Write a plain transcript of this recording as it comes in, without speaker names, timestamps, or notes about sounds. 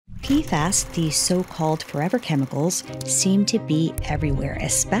PFAS, these so-called forever chemicals, seem to be everywhere,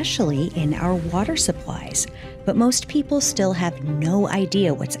 especially in our water supplies. But most people still have no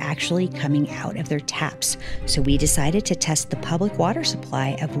idea what's actually coming out of their taps. So we decided to test the public water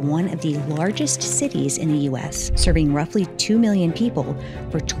supply of one of the largest cities in the US, serving roughly 2 million people,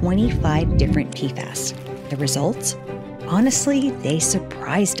 for 25 different PFAS. The results? Honestly, they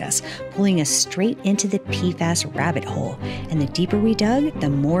surprised us, pulling us straight into the PFAS rabbit hole. And the deeper we dug, the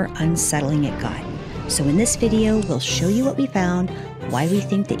more unsettling it got. So in this video, we'll show you what we found, why we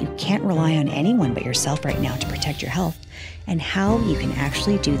think that you can't rely on anyone but yourself right now to protect your health, and how you can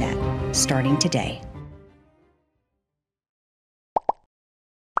actually do that, starting today.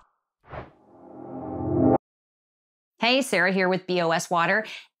 Hey, Sarah here with BOS Water,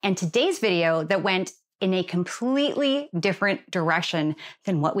 and today's video that went in a completely different direction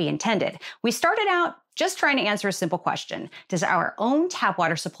than what we intended. We started out just trying to answer a simple question. Does our own tap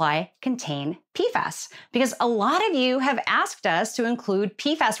water supply contain PFAS? Because a lot of you have asked us to include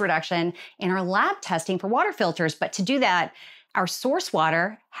PFAS reduction in our lab testing for water filters, but to do that, our source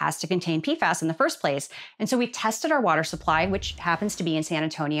water has to contain PFAS in the first place. And so we tested our water supply, which happens to be in San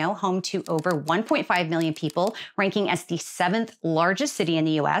Antonio, home to over 1.5 million people, ranking as the 7th largest city in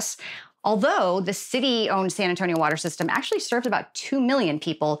the US. Although the city-owned San Antonio water system actually served about 2 million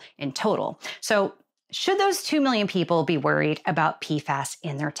people in total. So should those 2 million people be worried about PFAS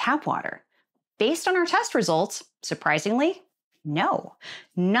in their tap water? Based on our test results, surprisingly, no.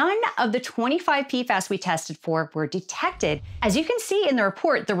 None of the 25 PFAS we tested for were detected. As you can see in the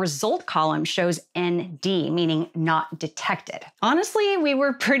report, the result column shows ND, meaning not detected. Honestly, we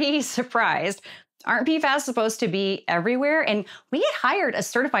were pretty surprised. Aren't PFAS supposed to be everywhere? And we had hired a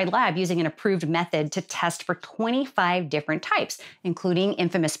certified lab using an approved method to test for 25 different types, including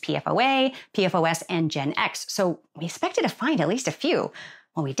infamous PFOA, PFOS, and genx. So we expected to find at least a few.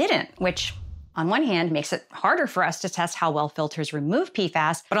 Well, we didn't, which on one hand makes it harder for us to test how well filters remove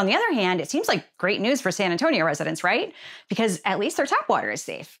PFAS. But on the other hand, it seems like great news for San Antonio residents, right? Because at least their tap water is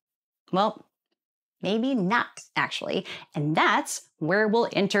safe. Well, maybe not, actually. And that's where we'll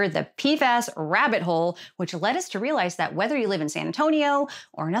enter the PFAS rabbit hole, which led us to realize that whether you live in San Antonio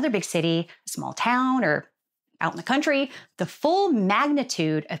or another big city, a small town, or out in the country, the full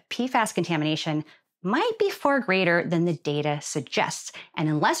magnitude of PFAS contamination might be far greater than the data suggests. And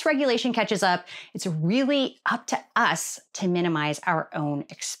unless regulation catches up, it's really up to us to minimize our own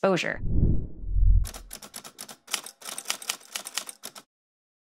exposure.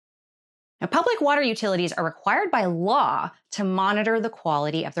 Now, public water utilities are required by law to monitor the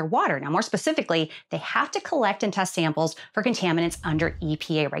quality of their water. Now, more specifically, they have to collect and test samples for contaminants under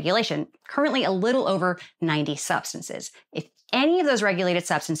EPA regulation, currently a little over 90 substances. If any of those regulated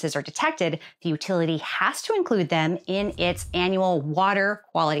substances are detected, the utility has to include them in its annual water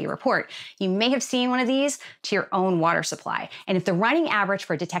quality report. You may have seen one of these to your own water supply. And if the running average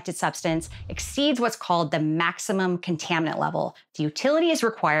for a detected substance exceeds what's called the maximum contaminant level, the utility is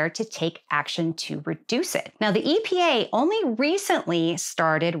required to take action to reduce it. Now, the EPA only recently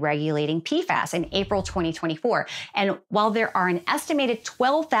started regulating PFAS in April 2024. And while there are an estimated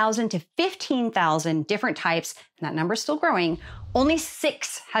 12,000 to 15,000 different types, and that number is still growing, only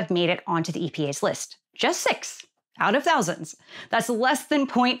 6 have made it onto the EPA's list. Just 6 out of thousands. That's less than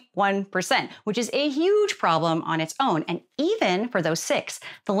 0.1%, which is a huge problem on its own. And even for those 6,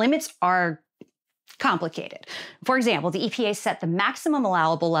 the limits are complicated. For example, the EPA set the maximum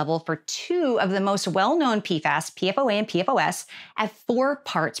allowable level for 2 of the most well-known PFAS, PFOA and PFOS, at 4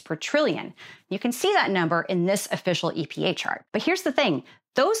 parts per trillion. You can see that number in this official EPA chart. But here's the thing.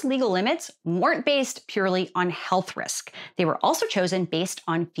 Those legal limits weren't based purely on health risk. They were also chosen based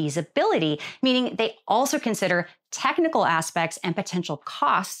on feasibility, meaning they also consider technical aspects and potential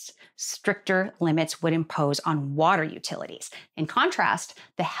costs stricter limits would impose on water utilities. In contrast,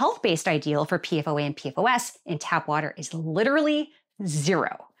 the health-based ideal for PFOA and PFOS in tap water is literally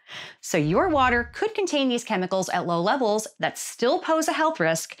 0. So your water could contain these chemicals at low levels that still pose a health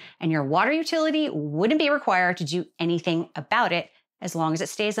risk, and your water utility wouldn't be required to do anything about it as long as it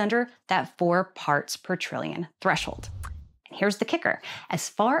stays under that 4 parts per trillion threshold. And here's the kicker. As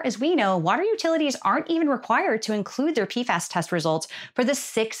far as we know, water utilities aren't even required to include their PFAS test results for the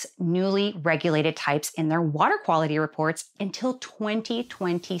 6 newly regulated types in their water quality reports until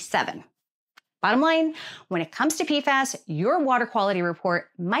 2027. Bottom line, when it comes to PFAS, your water quality report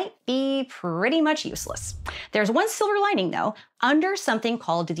might be pretty much useless. There's one silver lining though. Under something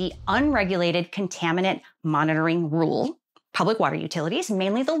called the Unregulated Contaminant Monitoring Rule, public water utilities,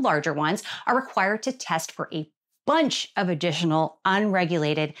 mainly the larger ones, are required to test for a bunch of additional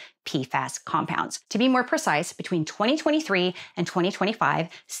unregulated PFAS compounds. To be more precise, between 2023 and 2025,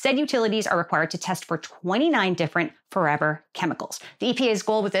 said utilities are required to test for 29 different forever chemicals. The EPA's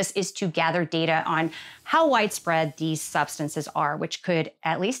goal with this is to gather data on how widespread these substances are, which could,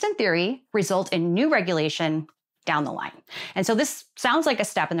 at least in theory, result in new regulation down the line. And so this sounds like a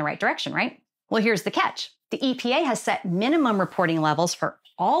step in the right direction, right? Well, here's the catch. The EPA has set minimum reporting levels for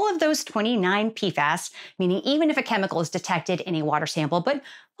all of those 29 PFAS, meaning even if a chemical is detected in a water sample but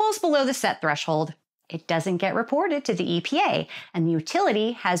falls below the set threshold, it doesn't get reported to the EPA, and the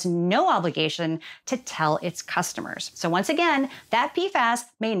utility has no obligation to tell its customers. So once again, that PFAS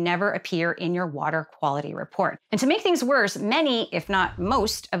may never appear in your water quality report. And to make things worse, many, if not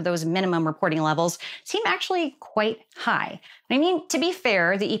most, of those minimum reporting levels seem actually quite high. I mean, to be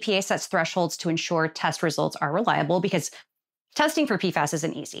fair, the EPA sets thresholds to ensure test results are reliable because testing for PFAS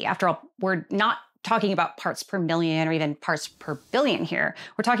isn't easy. After all, we're not talking about parts per million or even parts per billion here.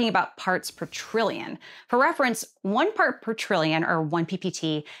 We're talking about parts per trillion. For reference, 1 part per trillion, or 1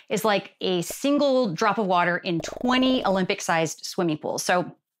 PPT, is like a single drop of water in 20 Olympic-sized swimming pools.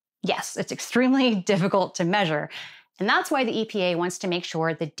 So yes, it's extremely difficult to measure. And that's why the EPA wants to make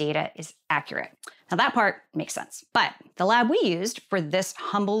sure the data is accurate. Now that part makes sense, but the lab we used for this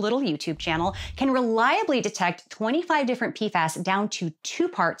humble little YouTube channel can reliably detect 25 different PFAS down to 2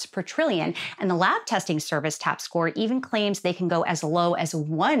 parts per trillion, and the lab testing service TAP score even claims they can go as low as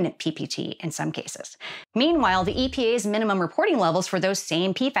 1 PPT in some cases. Meanwhile, the EPA's minimum reporting levels for those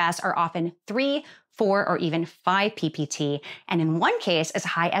same PFAS are often 3, 4, or even 5 PPT, and in one case as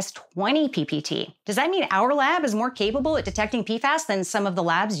high as 20 PPT. Does that mean our lab is more capable at detecting PFAS than some of the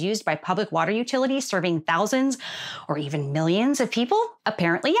labs used by public water utilities serving thousands or even millions of people?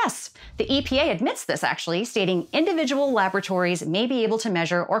 Apparently, yes. The EPA admits this, actually, stating individual laboratories may be able to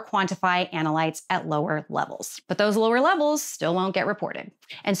measure or quantify analytes at lower levels. But those lower levels still won't get reported.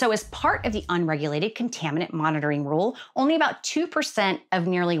 And so as part of the unregulated contaminant monitoring rule, only about 2% of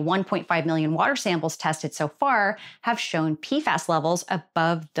nearly 1.5 million water samples tested so far have shown PFAS levels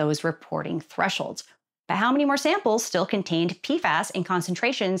above those reporting thresholds. But how many more samples still contained PFAS in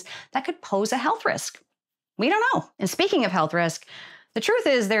concentrations that could pose a health risk? We don't know. And speaking of health risk, the truth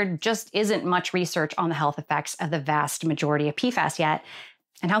is there just isn't much research on the health effects of the vast majority of PFAS yet.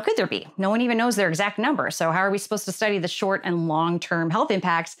 And how could there be? No one even knows their exact number. So how are we supposed to study the short and long-term health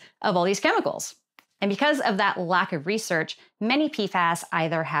impacts of all these chemicals? And because of that lack of research, many PFAS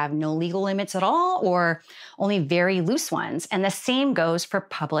either have no legal limits at all or only very loose ones. And the same goes for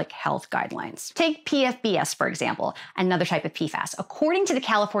public health guidelines. Take PFBS, for example, another type of PFAS. According to the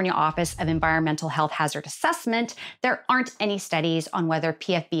California Office of Environmental Health Hazard Assessment, there aren't any studies on whether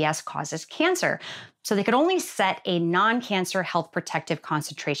PFBS causes cancer. So they could only set a non-cancer health protective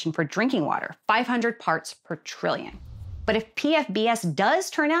concentration for drinking water, 500 parts per trillion. But if PFBS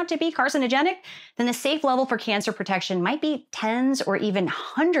does turn out to be carcinogenic, then the safe level for cancer protection might be tens or even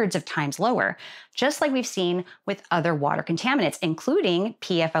hundreds of times lower, just like we've seen with other water contaminants, including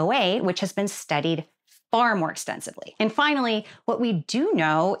PFOA, which has been studied far more extensively. And finally, what we do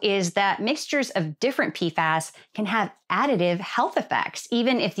know is that mixtures of different PFAS can have additive health effects,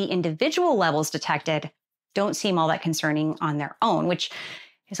 even if the individual levels detected don't seem all that concerning on their own, which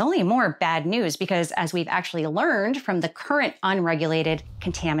is only more bad news because, as we've actually learned from the current unregulated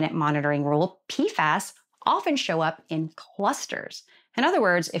contaminant monitoring rule, PFAS often show up in clusters. In other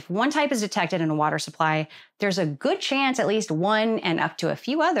words, if one type is detected in a water supply, there's a good chance at least one and up to a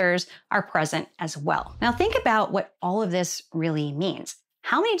few others are present as well. Now think about what all of this really means.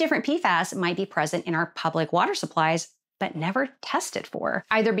 How many different PFAS might be present in our public water supplies but never tested for,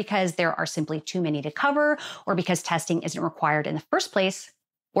 either because there are simply too many to cover or because testing isn't required in the first place,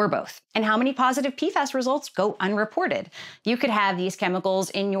 or both? And how many positive PFAS results go unreported? You could have these chemicals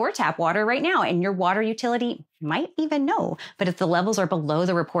in your tap water right now, and your water utility might even know. But if the levels are below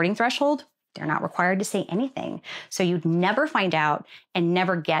the reporting threshold, they're not required to say anything. So you'd never find out and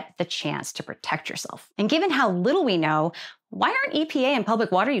never get the chance to protect yourself. And given how little we know, why aren't EPA and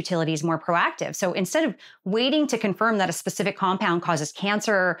public water utilities more proactive? So instead of waiting to confirm that a specific compound causes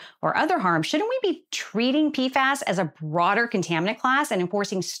cancer or other harm, shouldn't we be treating PFAS as a broader contaminant class and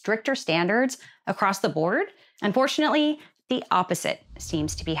enforcing stricter standards across the board? Unfortunately, the opposite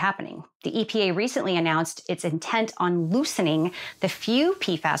seems to be happening. The EPA recently announced its intent on loosening the few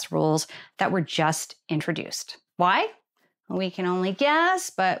PFAS rules that were just introduced. Why? We can only guess,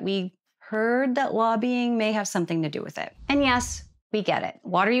 but we heard that lobbying may have something to do with it. And yes, We get it.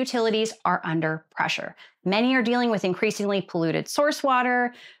 Water utilities are under pressure. Many are dealing with increasingly polluted source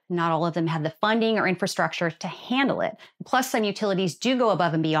water. Not all of them have the funding or infrastructure to handle it. Plus, some utilities do go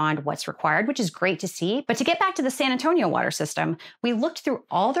above and beyond what's required, which is great to see. But to get back to the San Antonio water system, we looked through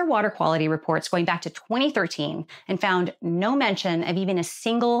all their water quality reports going back to 2013 and found no mention of even a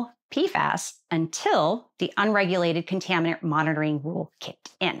single PFAS until the unregulated contaminant monitoring rule kicked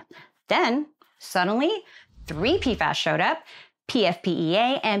in. Then, suddenly, 3 PFAS showed up: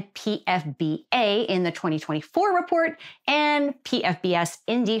 PFBEA and PFBA in the 2024 report, and PFBS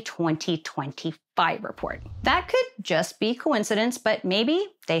in the 2025 report. That could just be coincidence, but maybe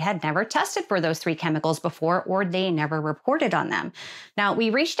they had never tested for those 3 chemicals before, or they never reported on them. Now, we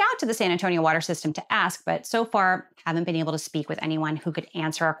reached out to the San Antonio water system to ask, but so far haven't been able to speak with anyone who could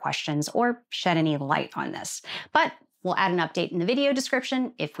answer our questions or shed any light on this. But we'll add an update in the video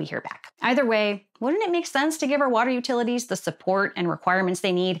description if we hear back. Either way, wouldn't it make sense to give our water utilities the support and requirements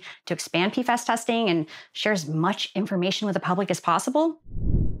they need to expand PFAS testing and share as much information with the public as possible?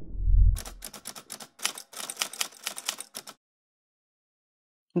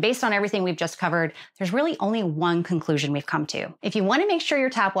 Based on everything we've just covered, there's really only one conclusion we've come to. If you want to make sure your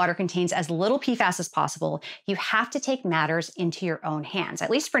tap water contains as little PFAS as possible, you have to take matters into your own hands,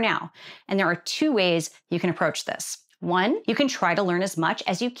 at least for now. And there are 2 ways you can approach this. 1, you can try to learn as much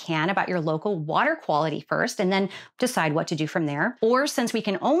as you can about your local water quality first and then decide what to do from there. Or since we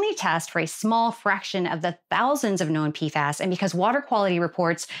can only test for a small fraction of the thousands of known PFAS, and because water quality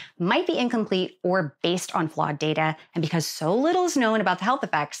reports might be incomplete or based on flawed data, and because so little is known about the health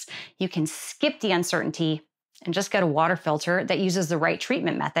effects, you can skip the uncertainty and just get a water filter that uses the right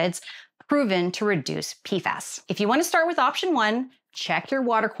treatment methods proven to reduce PFAS. If you want to start with option 1, check your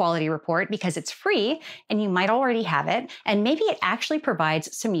water quality report because it's free and you might already have it, and maybe it actually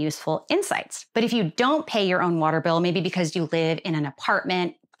provides some useful insights. But if you don't pay your own water bill, maybe because you live in an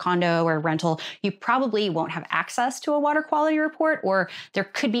apartment, condo, or rental, you probably won't have access to a water quality report, or there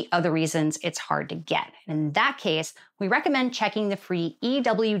could be other reasons it's hard to get. And in that case, we recommend checking the free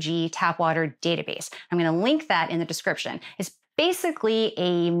EWG tap water database. I'm going to link that in the description. It's basically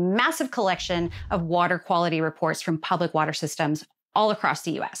a massive collection of water quality reports from public water systems all across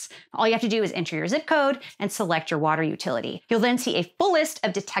the US. All you have to do is enter your zip code and select your water utility. You'll then see a full list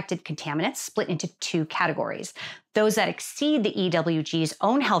of detected contaminants split into 2 categories: those that exceed the EWG's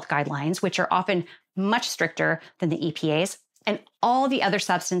own health guidelines, which are often much stricter than the EPA's, and all the other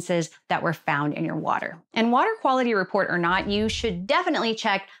substances that were found in your water. And water quality report or not, you should definitely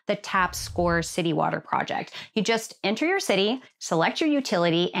check the Tap Score City Water Project. You just enter your city, select your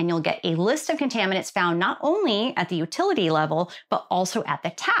utility, and you'll get a list of contaminants found not only at the utility level, but also at the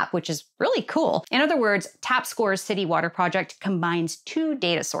tap, which is really cool. In other words, Tap Score's City Water Project combines 2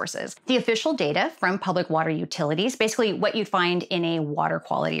 data sources: the official data from public water utilities, basically what you'd find in a water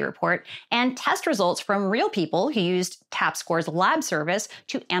quality report, and test results from real people who used Tap Score's lab service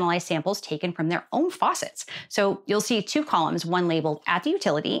to analyze samples taken from their own faucets. So you'll see 2 columns, one labeled at the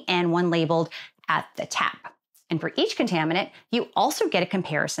utility and one labeled at the tap. And for each contaminant, you also get a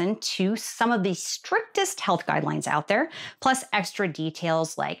comparison to some of the strictest health guidelines out there, plus extra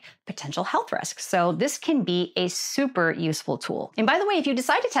details like potential health risks. So this can be a super useful tool. And by the way, if you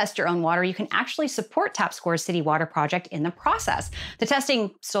decide to test your own water, you can actually support Tap Score's City Water Project in the process. The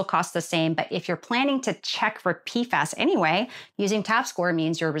testing still costs the same, but if you're planning to check for PFAS anyway, using Tap Score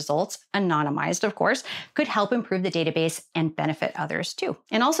means your results, anonymized of course, could help improve the database and benefit others too.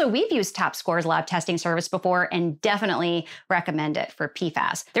 And also, we've used Tap Score's lab testing service before and definitely recommend it for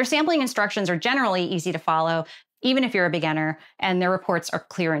PFAS. Their sampling instructions are generally easy to follow, even if you're a beginner, and their reports are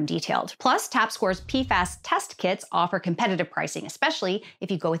clear and detailed. Plus, Tap Score's PFAS test kits offer competitive pricing, especially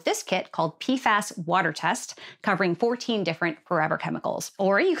if you go with this kit called PFAS Water Test, covering 14 different forever chemicals.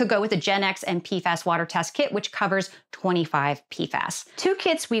 Or you could go with the genx and PFAS Water Test kit, which covers 25 PFAS. 2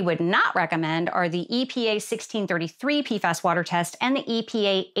 kits we would not recommend are the EPA 1633 PFAS Water Test and the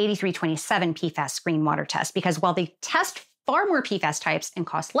EPA 8327 PFAS Screen Water Test, because while they test far more PFAS types and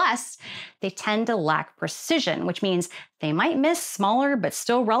cost less, they tend to lack precision, which means they might miss smaller but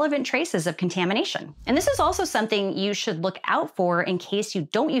still relevant traces of contamination. And this is also something you should look out for in case you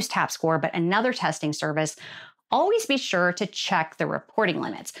don't use Tap Score but another testing service. Always be sure to check the reporting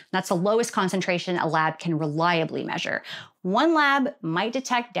limits. That's the lowest concentration a lab can reliably measure. One lab might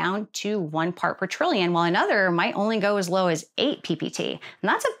detect down to 1 part per trillion, while another might only go as low as 8 ppt. And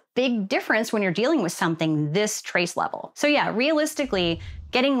that's a big difference when you're dealing with something this trace level. So yeah, realistically,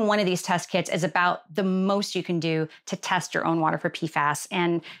 Getting one of these test kits is about the most you can do to test your own water for PFAS.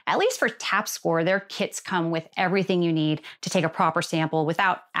 And at least for TapScore, their kits come with everything you need to take a proper sample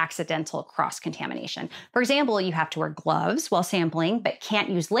without accidental cross-contamination. For example, you have to wear gloves while sampling, but can't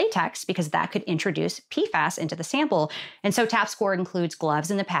use latex because that could introduce PFAS into the sample. And so TapScore includes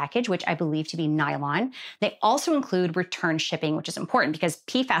gloves in the package, which I believe to be nylon. They also include return shipping, which is important because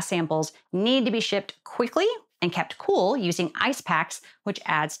PFAS samples need to be shipped quickly and kept cool using ice packs, which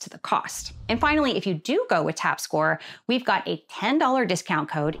adds to the cost. And finally, if you do go with TapScore, we've got a $10 discount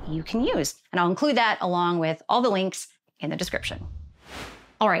code you can use. And I'll include that along with all the links in the description.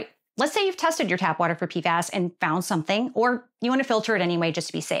 All right, let's say you've tested your tap water for PFAS and found something, or you want to filter it anyway just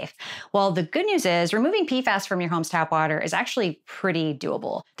to be safe. Well, the good news is removing PFAS from your home's tap water is actually pretty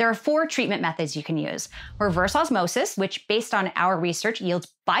doable. There are 4 treatment methods you can use. Reverse osmosis, which based on our research yields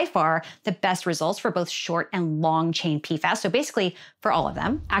by far the best results for both short and long chain PFAS, so basically for all of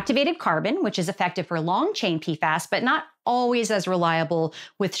them. Activated carbon, which is effective for long chain PFAS, but not always as reliable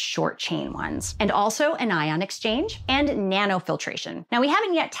with short chain ones. And also an ion exchange and nanofiltration. Now, we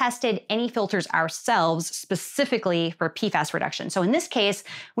haven't yet tested any filters ourselves specifically for PFAS reduction. So in this case,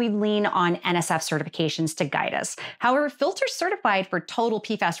 we lean on NSF certifications to guide us. However, filters certified for total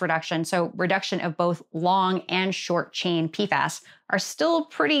PFAS reduction, so reduction of both long and short chain PFAS, are still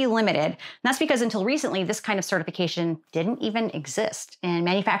pretty limited. And that's because until recently, this kind of certification didn't even exist. And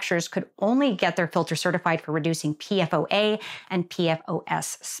manufacturers could only get their filter certified for reducing PFOA and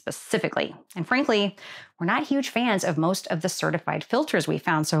PFOS specifically. And frankly, we're not huge fans of most of the certified filters we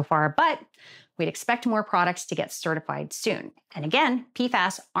found so far, but we'd expect more products to get certified soon. And again,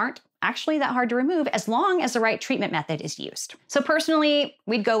 PFAS aren't actually that hard to remove as long as the right treatment method is used. So personally,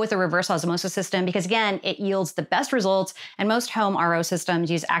 we'd go with a reverse osmosis system because again, it yields the best results, and most home RO systems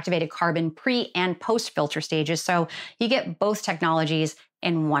use activated carbon pre and post filter stages, so you get both technologies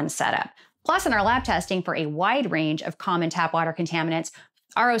in one setup. Plus, in our lab testing for a wide range of common tap water contaminants,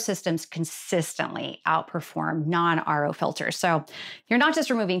 RO systems consistently outperform non-RO filters. So you're not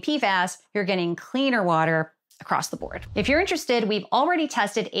just removing PFAS, you're getting cleaner water across the board. If you're interested, we've already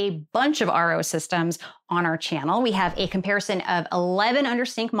tested a bunch of RO systems on our channel. We have a comparison of 11 under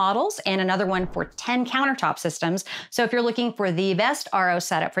sink models and another one for 10 countertop systems. So if you're looking for the best RO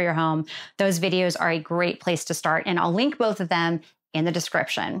setup for your home, those videos are a great place to start, and I'll link both of them in the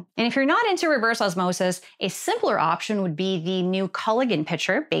description. And if you're not into reverse osmosis, a simpler option would be the new Culligan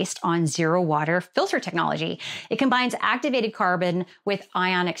pitcher based on zero water filter technology. It combines activated carbon with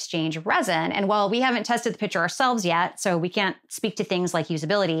ion exchange resin. And while we haven't tested the pitcher ourselves yet, so we can't speak to things like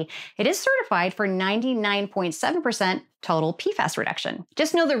usability, it is certified for 99.7% total PFAS reduction.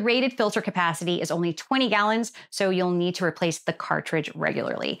 Just know the rated filter capacity is only 20 gallons, so you'll need to replace the cartridge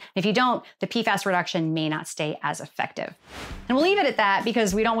regularly. If you don't, the PFAS reduction may not stay as effective. And we'll leave it at that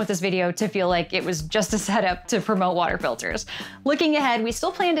because we don't want this video to feel like it was just a setup to promote water filters. Looking ahead, we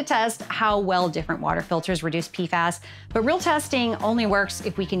still plan to test how well different water filters reduce PFAS, but real testing only works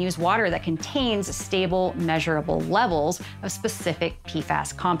if we can use water that contains stable, measurable levels of specific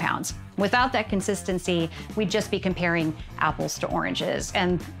PFAS compounds. Without that consistency, we'd just be comparing apples to oranges,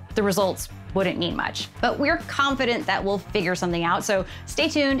 and the results wouldn't mean much. But we're confident that we'll figure something out, so stay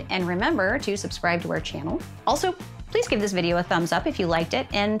tuned and remember to subscribe to our channel. Also, please give this video a thumbs up if you liked it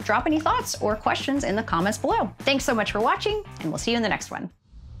and drop any thoughts or questions in the comments below. Thanks so much for watching, and we'll see you in the next one.